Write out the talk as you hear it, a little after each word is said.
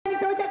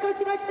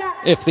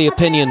If the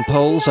opinion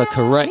polls are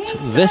correct,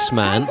 this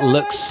man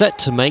looks set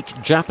to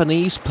make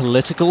Japanese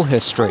political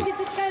history.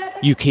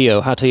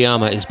 Yukio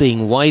Hatoyama is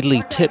being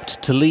widely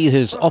tipped to lead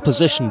his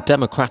opposition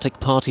Democratic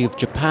Party of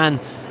Japan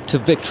to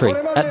victory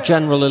at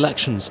general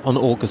elections on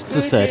August the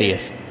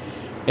 30th.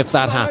 If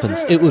that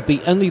happens, it would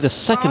be only the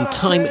second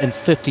time in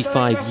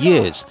 55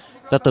 years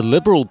that the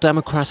Liberal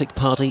Democratic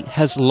Party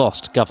has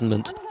lost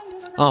government.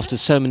 After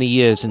so many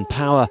years in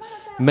power,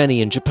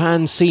 many in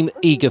Japan seem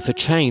eager for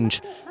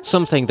change,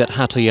 something that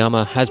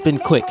Hatoyama has been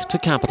quick to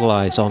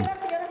capitalize on.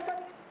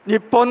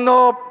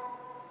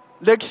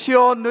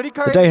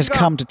 The day has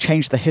come to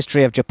change the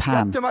history of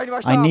Japan.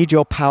 I need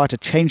your power to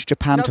change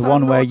Japan to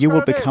one where you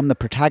will become the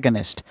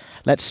protagonist.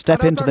 Let's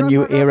step into the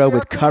new era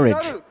with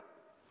courage.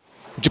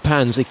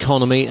 Japan's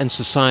economy and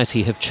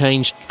society have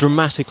changed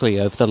dramatically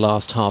over the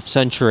last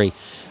half-century.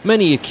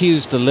 Many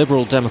accuse the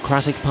Liberal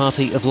Democratic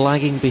Party of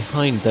lagging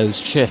behind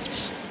those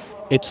shifts.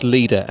 Its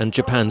leader and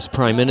Japan's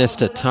Prime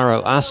Minister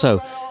Taro Aso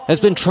has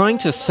been trying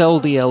to sell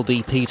the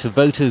LDP to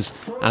voters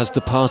as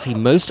the party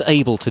most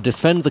able to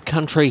defend the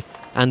country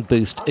and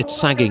boost its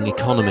sagging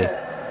economy.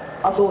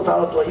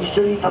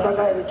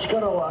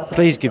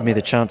 Please give me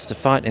the chance to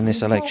fight in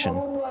this election.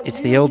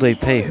 It's the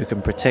LDP who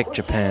can protect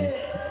Japan.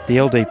 The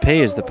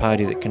LDP is the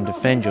party that can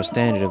defend your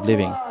standard of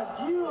living.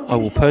 I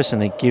will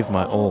personally give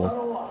my all.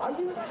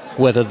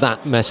 Whether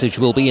that message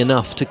will be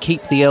enough to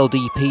keep the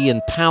LDP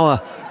in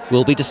power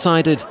will be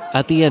decided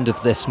at the end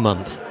of this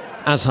month.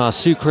 Azhar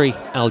Sukri,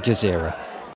 Al Jazeera.